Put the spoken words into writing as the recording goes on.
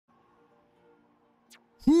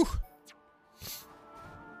Whew.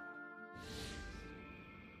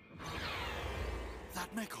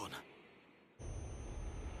 That Mekon.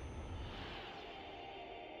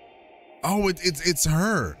 Oh, it's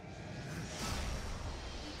her.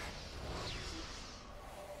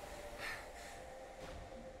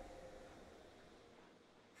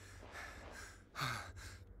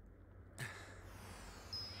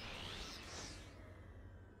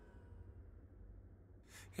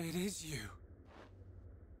 It is you.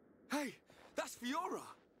 Hey, that's Fiora.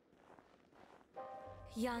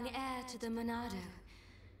 Young heir to the Monado.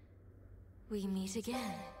 We meet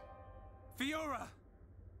again. Fiora!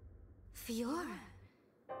 Fiora?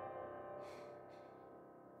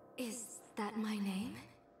 Is that my name?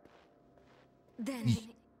 Then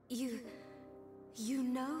you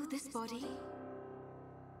know this body?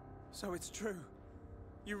 So it's true.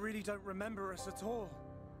 You really don't remember us at all.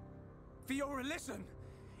 Fiora, listen!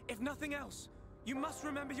 If nothing else, you must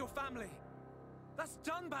remember your family. That's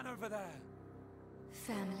Dunban over there.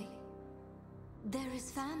 Family? There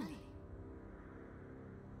is family.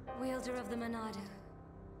 Wielder of the Monado.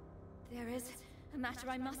 There is a matter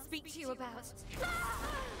I must speak to you about.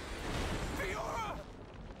 Fiora!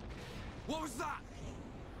 What was that?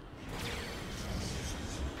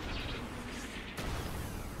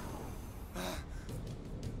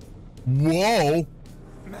 Whoa!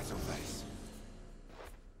 Metal face.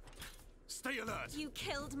 Stay alert. You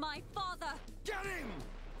killed my father! Get him!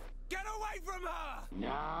 Get away from her!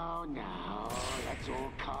 Now, let's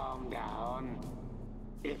all calm down.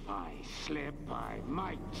 If I slip, I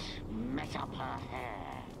might mess up her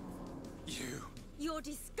hair. You. You're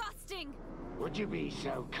disgusting! Would you be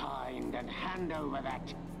so kind and hand over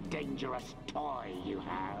that dangerous toy you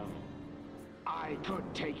have? I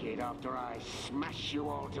could take it after I smash you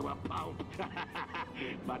all to a pulp.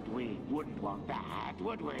 But we wouldn't want that,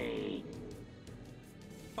 would we?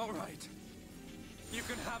 All right. You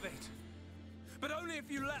can have it. But only if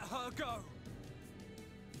you let her go.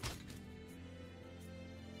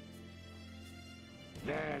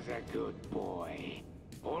 There's a good boy.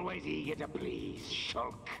 Always eager to please,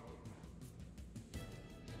 Shulk.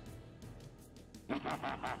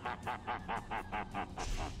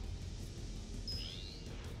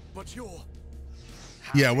 But you're...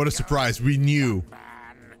 Yeah, what a surprise. We knew.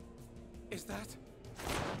 Is that...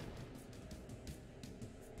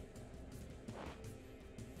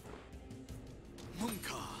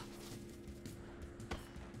 Munkar?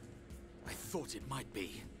 I thought it might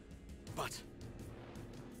be. But...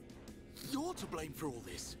 you're to blame for all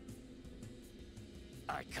this.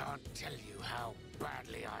 I can't tell you how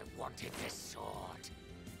badly I wanted this sword.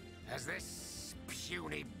 Has this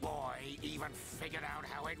puny boy even figured out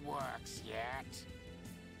how it works yet?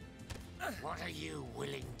 What are you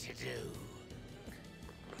willing to do?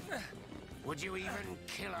 Would you even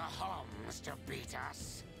kill a Homs to beat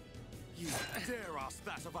us? You dare ask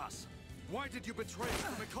that of us? Why did you betray us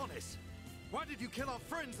to Mekonis? Why did you kill our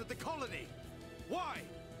friends at the colony? Why?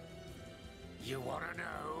 You wanna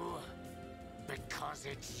know? Because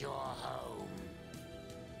it's your home.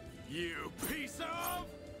 You piece of...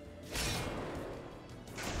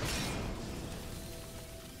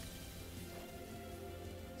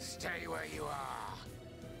 Stay where you are.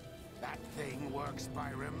 That thing works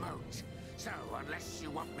by remote. So unless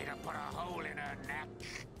you want me to put a hole in her neck...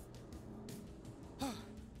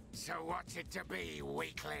 So what's it to be,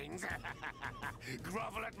 weaklings?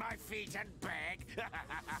 Grovel at my feet and beg?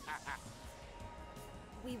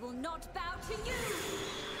 We will not bow to you!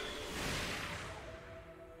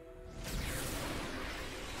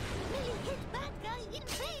 Really hit bad guy in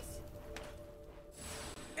face!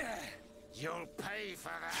 You'll pay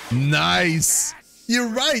for that. Nice. You're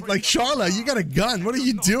right. Like, Sharla, you got a gun. What are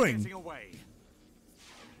you doing?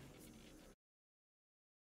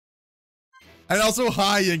 And also,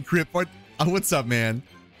 hi, Encrypt. What's up, man?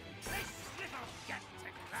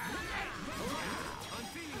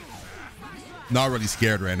 Not really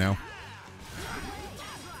scared right now.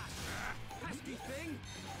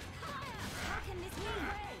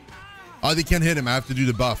 Oh, they can't hit him. I have to do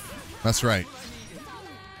the buff. That's right.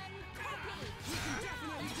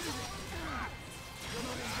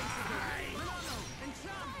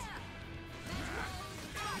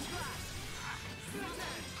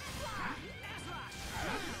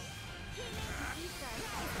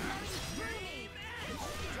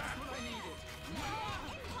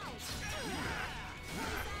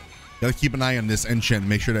 Gotta keep an eye on this enchant,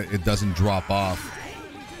 make sure that it doesn't drop off.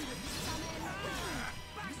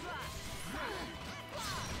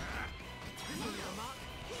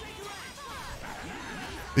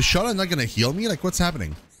 Is Sharla not gonna heal me? Like, what's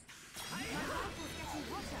happening?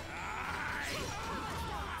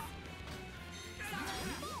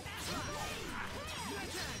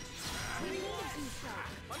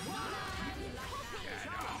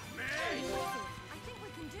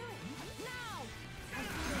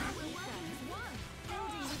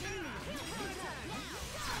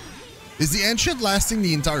 Is the ancient lasting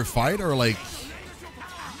the entire fight or like?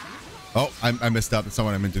 Oh, I messed up. That's not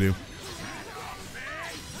what I meant to do.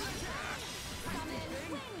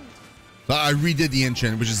 So I redid the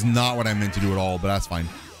ancient, which is not what I meant to do at all, but that's fine.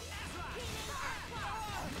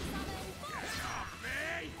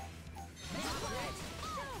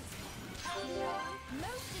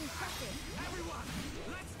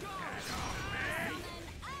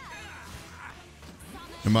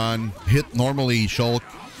 Come on, hit normally, Shulk.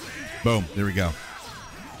 Boom, there we go.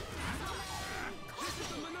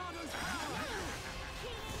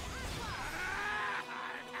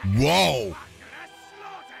 Whoa!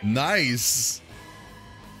 Nice.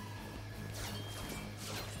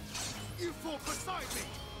 You fought beside me.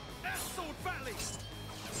 That's Sword Valley.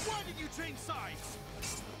 Why did you change sides?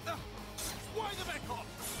 Why the Mekon?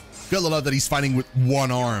 Feel a lot that he's fighting with one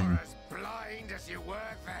arm. As blind as you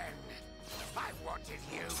were then. I wanted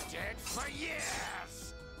you dead for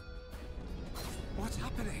years. What's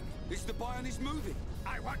happening? Is the Bionist moving?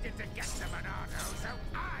 I wanted to get to Monado so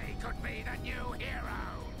I could be the new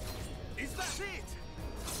hero. Is that it?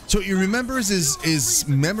 So he remembers his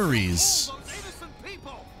memories. All those innocent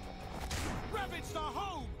people. Ravaged our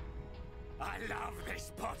home. I love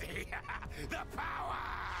this body. The power.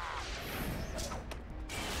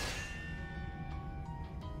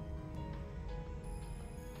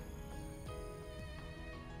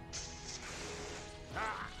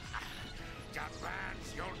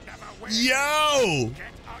 Gunbands, you'll never win. Yo!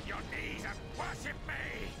 Get on your knees and worship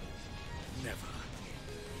me. Never.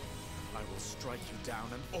 I will strike you down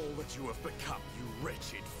and all that you have become, you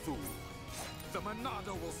wretched fool. The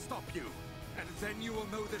Monado will stop you, and then you will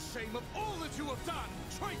know the shame of all that you have done,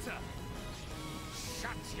 traitor!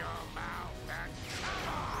 Shut your mouth and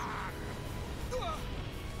come on!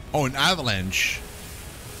 Oh, an avalanche.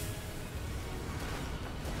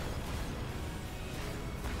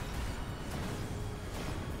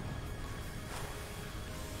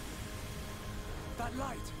 That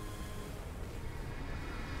light!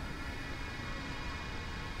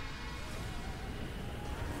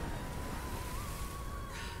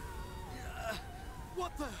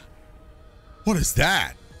 What the? What is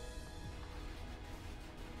that?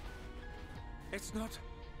 It's not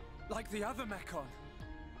like the other Mekon.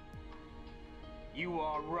 You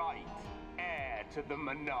are right, heir to the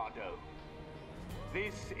Monado.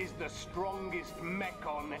 This is the strongest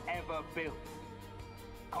Mekon ever built.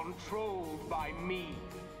 Controlled by me,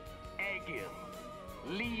 Egil,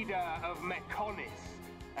 leader of Mekonis,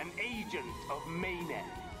 an agent of Mayneth.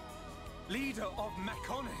 Leader of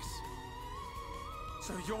Mekonis?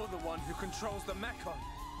 So you're the one who controls the Mekon?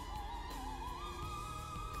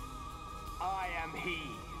 I am he.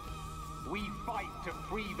 We fight to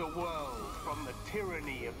free the world from the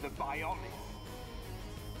tyranny of the Bionis.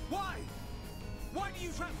 Why? Why do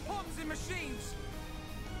you trap pawns in machines?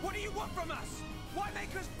 What do you want from us? Why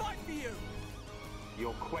make us fight for you?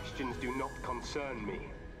 Your questions do not concern me.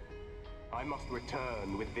 I must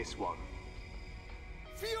return with this one.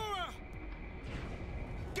 Fiora!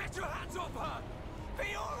 Get your hands off her!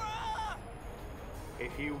 Fiora!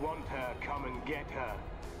 If you want her, come and get her.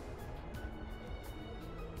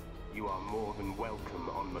 You are more than welcome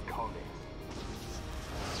on Mekonis.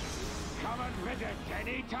 Come and visit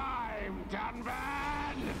any time,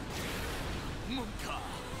 Dunban! Munka!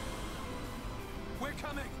 We're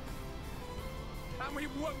coming! And we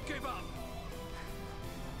won't give up!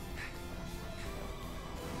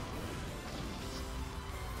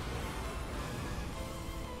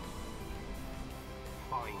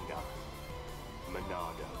 Find us,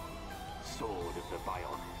 Monado, Sword of the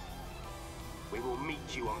Bionis. We will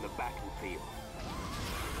meet you on the battlefield.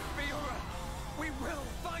 Fiora! We will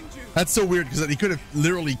find you! That's so weird because he could have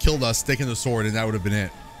literally killed us, taken the sword, and that would have been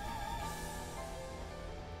it.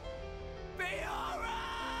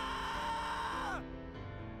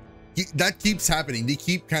 That keeps happening. They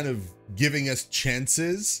keep kind of giving us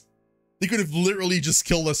chances. They could have literally just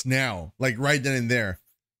killed us now, like right then and there.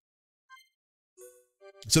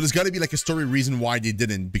 So there's got to be like a story reason why they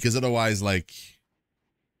didn't, because otherwise, like...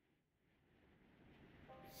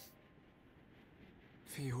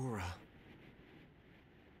 Fiora.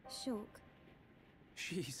 Shulk.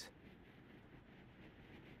 She's...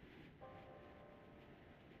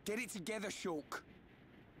 Get it together, Shulk.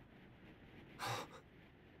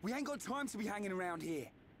 We ain't got time to be hanging around here.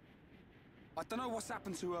 I don't know what's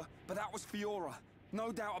happened to her, but that was Fiora.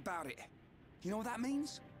 No doubt about it. You know what that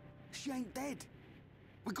means? She ain't dead.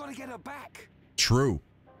 We gotta get her back. True.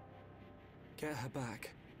 Get her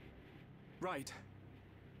back. Right.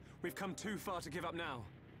 We've come too far to give up now.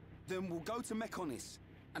 Then we'll go to Mekonis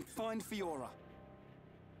and find Fiora.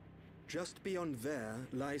 Just beyond there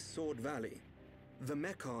lies Sword Valley. The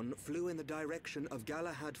Mekon flew in the direction of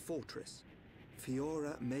Galahad Fortress.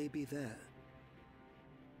 Fiora may be there.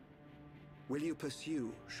 Will you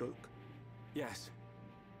pursue, Shulk? Yes.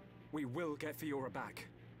 We will get Fiora back.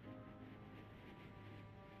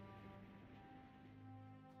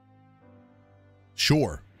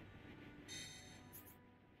 Sure.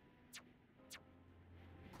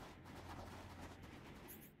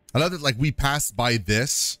 I love that, like, we passed by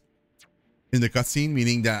this in the cutscene,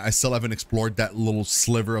 meaning that I still haven't explored that little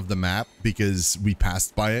sliver of the map because we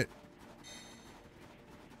passed by it.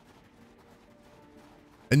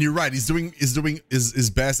 And you're right, he's doing his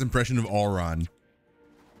best impression of Auron.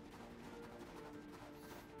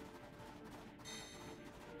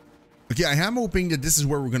 Okay, I am hoping that this is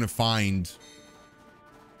where we're gonna find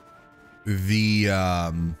the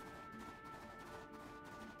I'm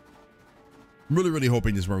really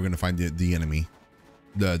hoping this is where we're gonna find the enemy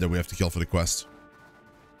that we have to kill for the quest.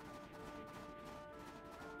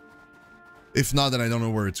 If not, then I don't know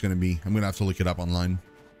where it's gonna be. I'm gonna have to look it up online.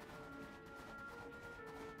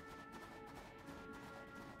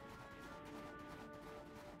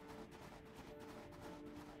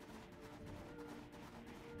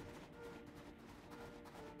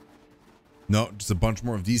 No, just a bunch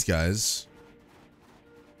more of these guys.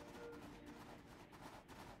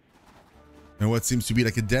 And what seems to be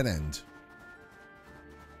like a dead end.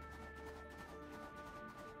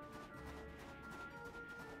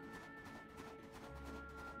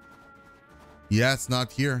 Yeah, it's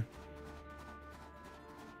not here.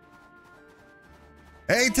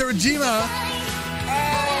 Hey, Terajima!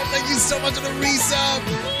 Oh, thank you so much for the resub!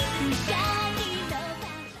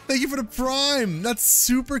 Thank you for the prime. That's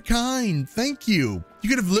super kind. Thank you. You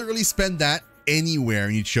could have literally spent that anywhere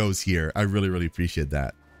and you chose here. I really appreciate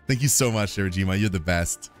that. Thank you so much, Terajima. You're the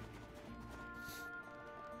best.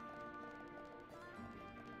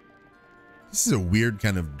 This is a weird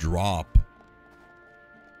kind of drop.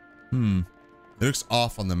 It looks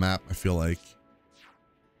off on the map, I feel like.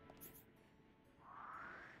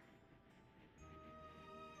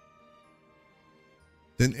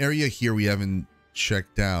 Then area here we haven't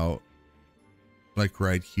checked out, like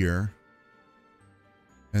right here.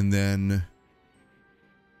 And then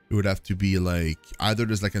it would have to be like either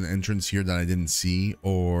there's like an entrance here that I didn't see,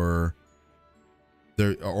 or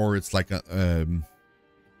there, or it's like a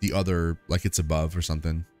the other, like it's above or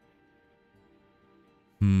something.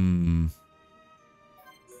 Not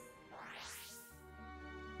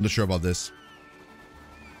sure about this.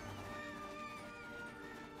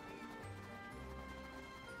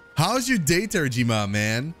 How's your day, Terajima,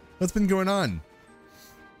 man? What's been going on?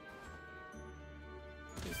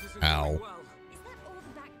 Ow. Is that all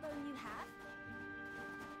the backbone you have?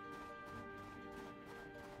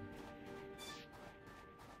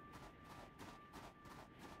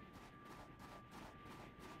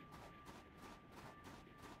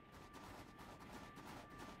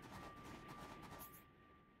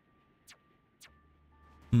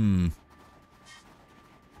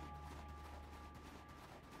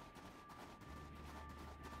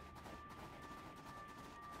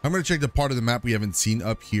 I'm going to check the part of the map we haven't seen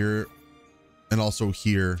up here and also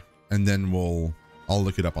here, and then I'll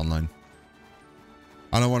look it up online.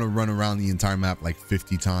 I don't want to run around the entire map like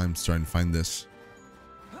 50 times trying to find this.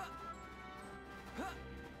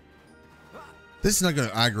 This is not going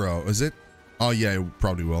to aggro, is it? Oh yeah, it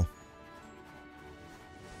probably will.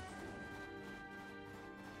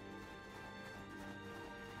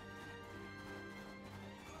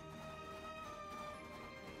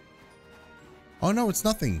 Oh no, it's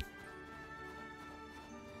nothing.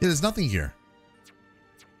 Yeah, there's nothing here.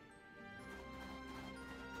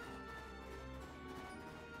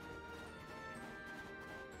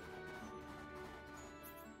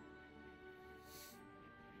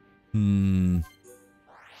 It's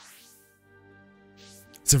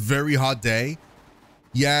a very hot day.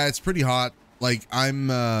 Yeah, it's pretty hot. Like I'm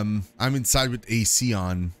inside with AC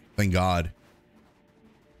on, thank God.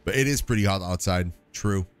 But it is pretty hot outside.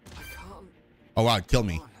 True. Oh wow, kill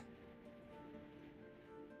me.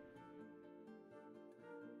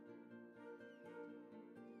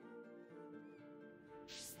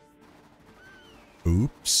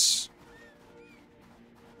 Oops.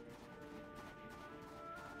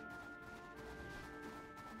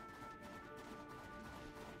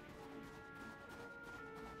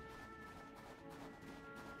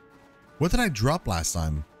 What did I drop last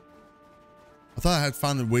time? I thought I had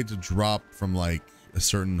found a way to drop from like a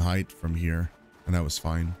certain height from here. And that was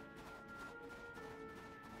fine.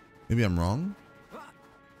 Maybe I'm wrong.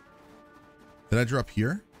 Did I drop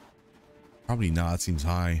here? Probably not. It seems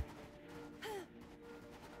high.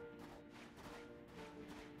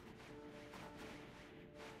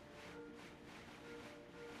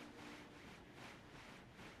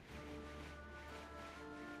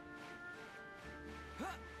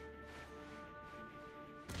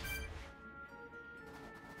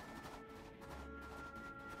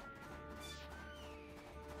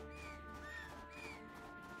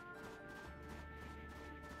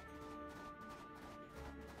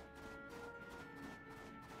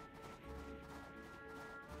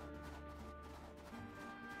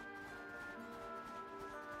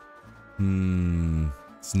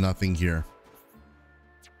 It's nothing here.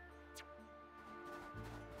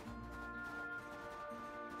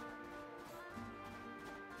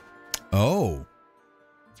 Oh.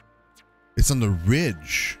 It's on the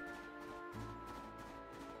ridge.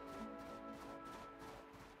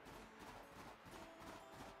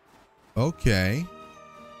 Okay.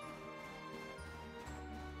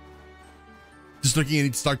 Just looking at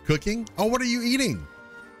it, start cooking? Oh, what are you eating?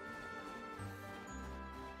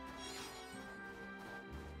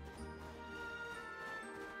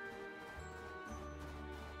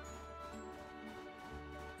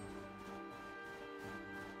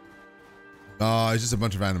 It's just a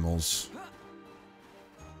bunch of animals.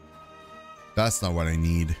 That's not what I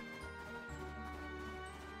need.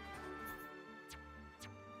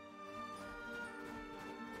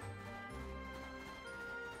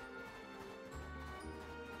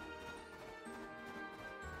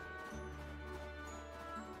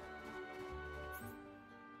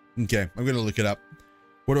 Okay, I'm gonna look it up.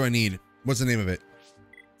 What do I need? What's the name of it?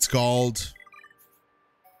 It's called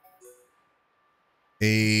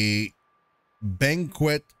a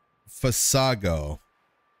banquet fasago.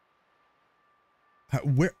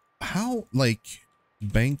 How like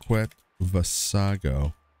banquet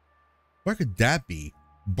fasago? What could that be?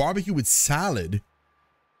 Barbecue with salad?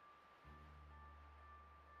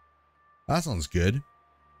 That sounds good.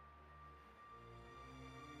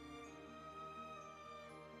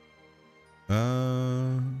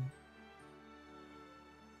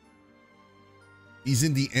 He's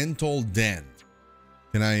in the Entol Den.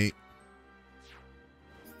 Can I?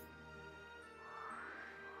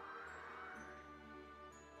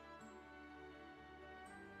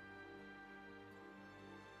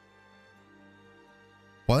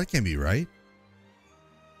 Well, that can't be right.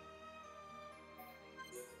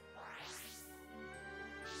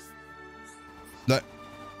 That.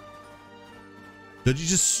 Did you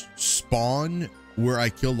just spawn where I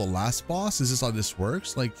killed the last boss? Is this how this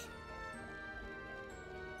works? Like,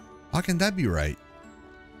 how can that be right?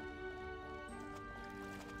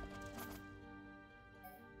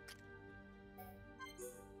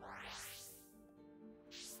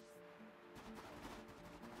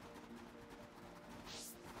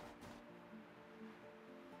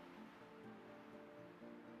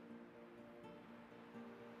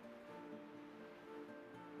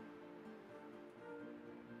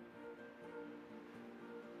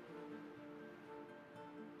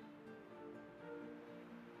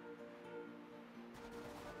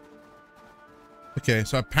 Okay,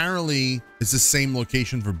 so apparently it's the same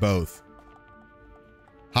location for both.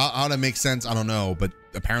 How that makes sense, I don't know, but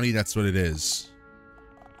apparently that's what it is.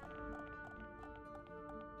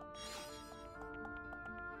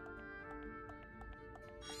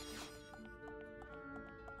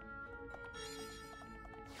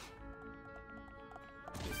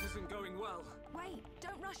 This isn't going well. Wait,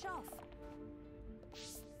 don't rush off.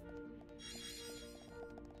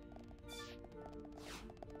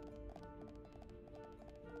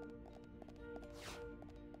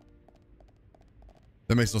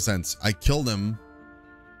 That makes no sense. I killed him.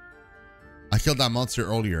 I killed that monster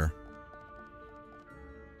earlier.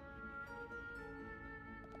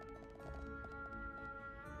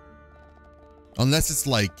 Unless it's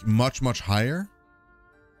like much, much higher.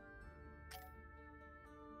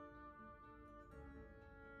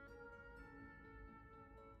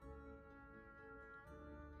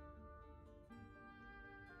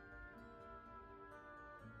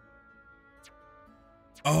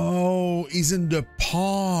 Oh, he's in the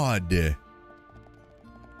pod.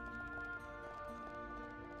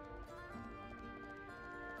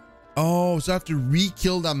 Oh, so I have to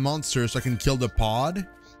re-kill that monster so I can kill the pod?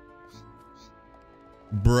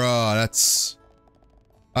 Bruh,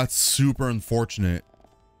 that's super unfortunate.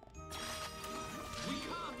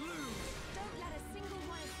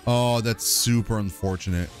 Oh, that's super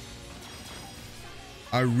unfortunate.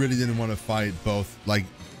 I really didn't want to fight both, like,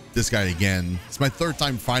 this guy again. It's my third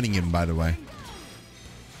time fighting him, by the way.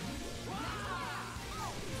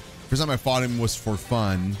 First time I fought him was for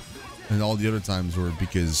fun, and all the other times were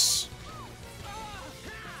because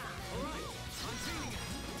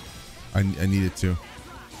I needed to.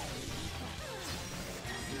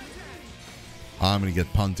 I'm gonna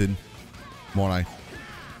get punted, won't I?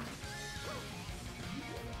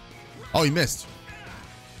 Oh, he missed.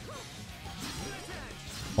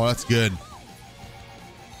 Oh, that's good.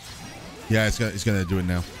 Yeah, it's gonna do it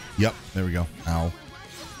now. Yep, there we go. Ow.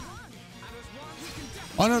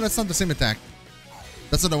 Oh no, that's not the same attack.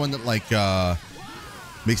 That's not the one that like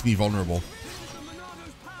makes me vulnerable.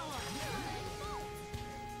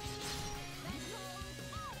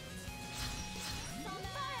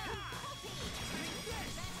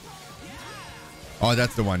 Oh,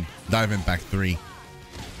 that's the one. Dive Impact 3.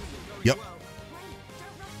 Yep.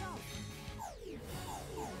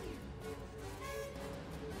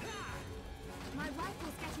 My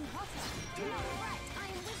rifle's getting hotter. Do not fret. I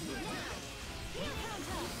am with you now. Here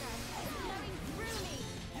counter. Flowing through me.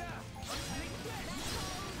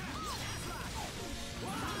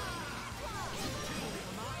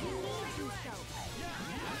 You need to scope.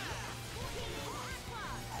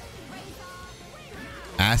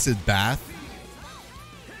 Acid Bath.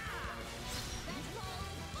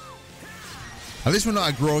 At least we're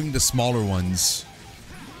not growing the smaller ones.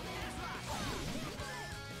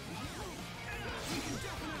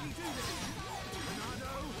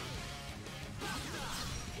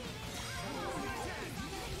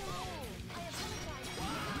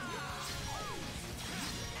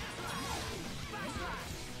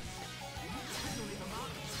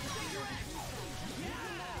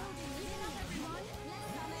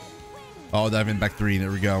 Oh, diving back 3. There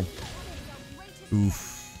we go. Oof.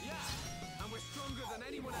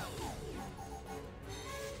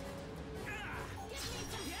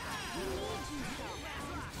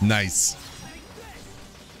 Nice.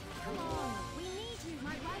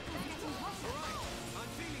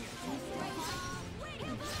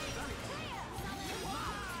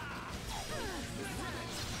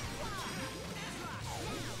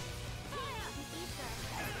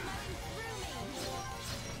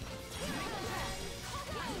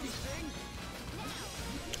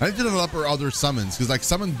 I need to level up our other summons because like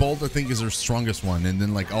Summon Bolt I think is our strongest one, and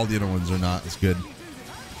then like all the other ones are not as good.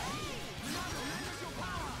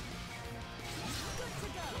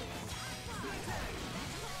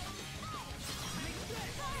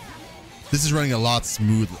 This is running a lot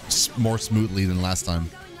more smoothly than last time.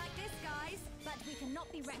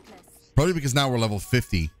 Probably because now we're level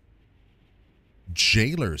 50.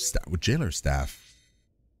 Jailer staff.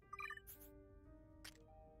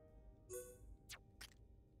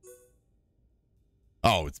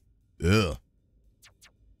 Oh, it's ugh.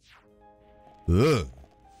 Ugh.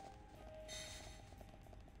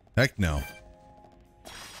 Heck no.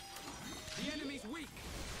 The enemy's weak,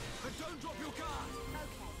 but don't drop your guard.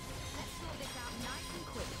 Okay, let's sort this out nice and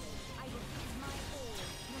quickly. I will give my all,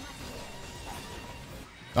 no matter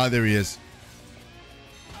what. Ah, there he is.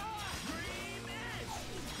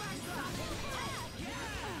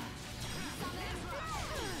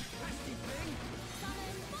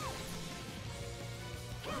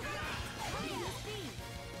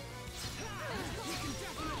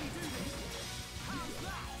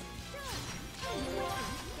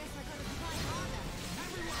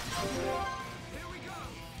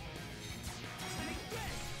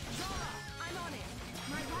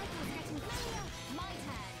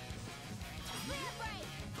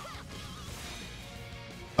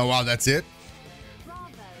 Oh wow, that's it?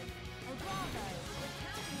 Not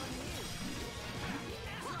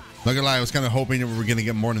gonna lie, I was kind of hoping that we were gonna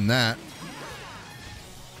get more than that.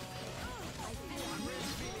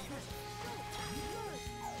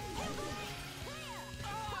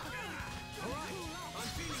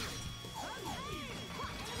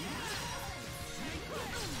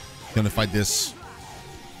 Gonna fight this.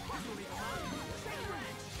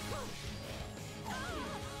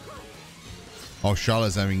 Oh,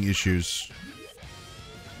 Charlotte's having issues.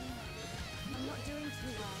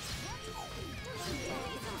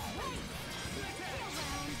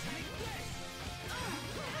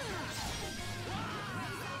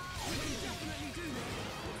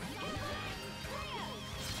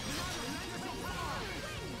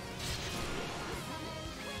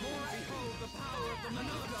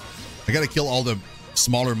 I gotta kill all the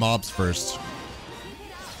smaller mobs first.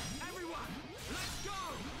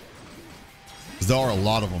 Because there are a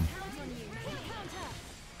lot of them.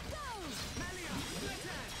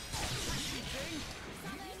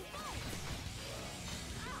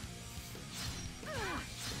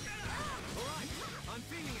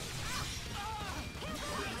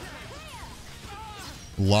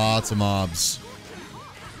 Lots of mobs.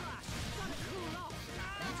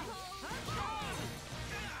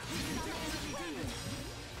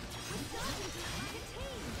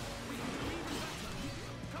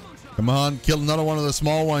 Come on, kill another one of the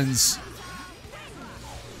small ones.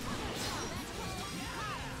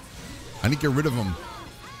 I need to get rid of them.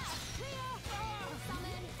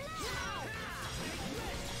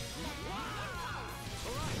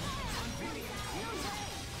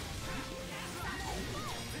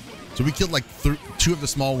 So we killed like 2 of the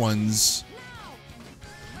small ones.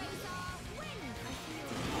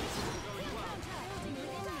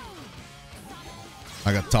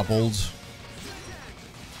 I got toppled.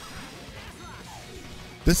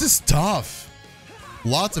 This is tough.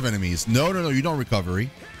 Lots of enemies. No, no, no. You don't recovery.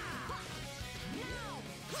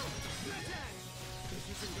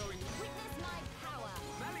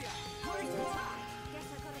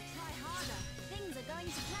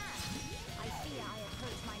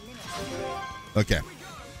 Okay.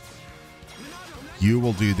 You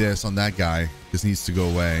will do this on that guy. This needs to go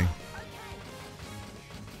away.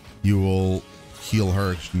 You will heal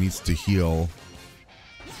her. She needs to heal.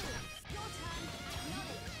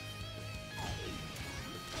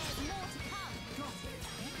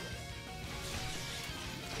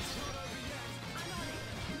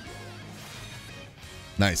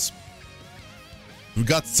 Nice. We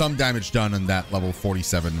got some damage done on that level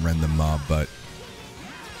 47 random mob, but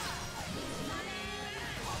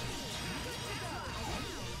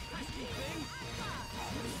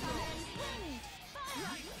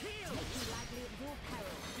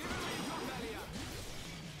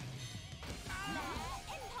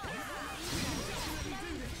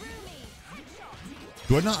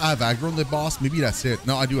do I not have aggro on the boss? Maybe that's it.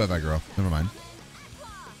 No, I do have aggro. Never mind.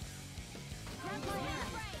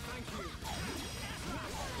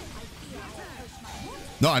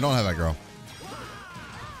 No, I don't have aggro.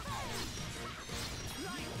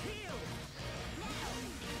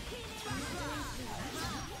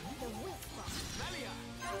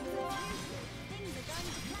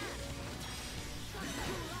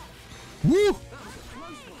 Woo!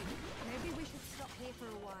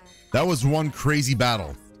 That was one crazy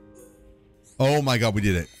battle. Oh my god, we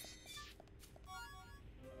did it.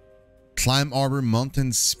 Climb Arbor,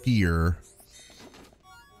 Mountain Spear.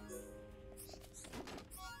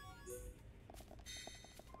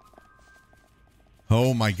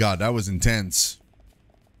 Oh my god, that was intense.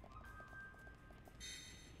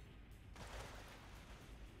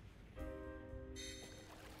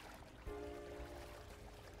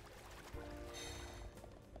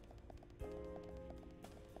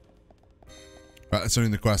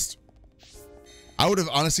 Starting the quest. I would have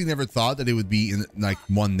honestly never thought that it would be in like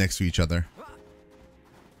one next to each other.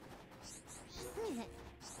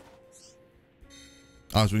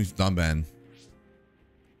 I was waiting for Dunban.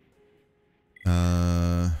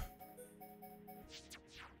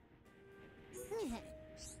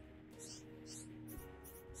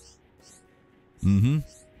 Mm-hmm.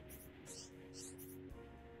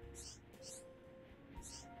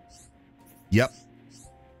 Yep.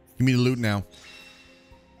 Give me the loot now.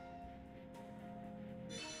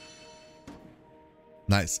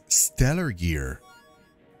 Nice. Stellar gear.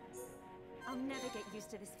 I'll never get used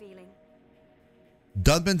to this feeling.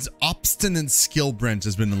 Dunban's obstinate skill branch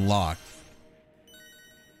has been unlocked.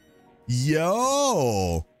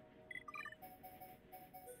 Yo!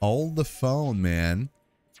 Hold the phone, man.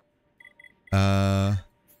 Yeah,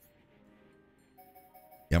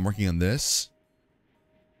 I'm working on this.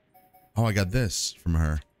 Oh, I got this from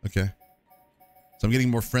her. Okay. So I'm getting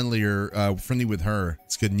more friendly with her.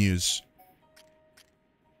 It's good news.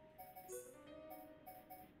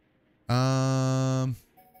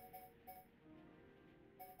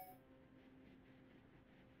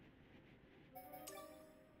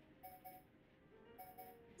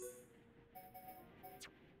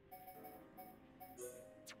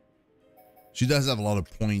 She does have a lot of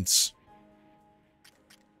points.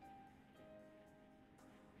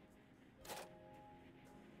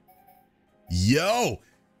 Yo,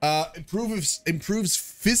 improves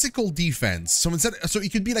physical defense. So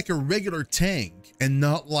it could be like a regular tank and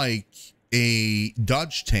not like a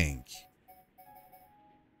dodge tank.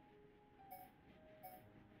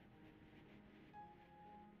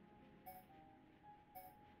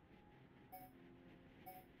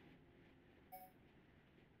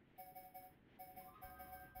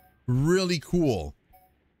 Really cool.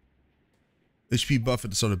 HP buff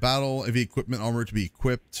at the start of battle. Heavy equipment armor to be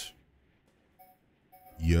equipped.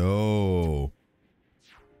 Yo.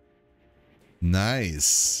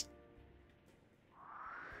 Nice.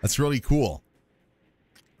 That's really cool.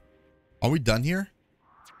 Are we done here?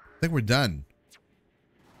 I think we're done.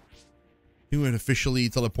 I think we can officially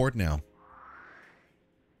teleport now.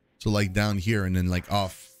 So like down here and then like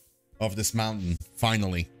off this mountain.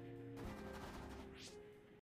 Finally.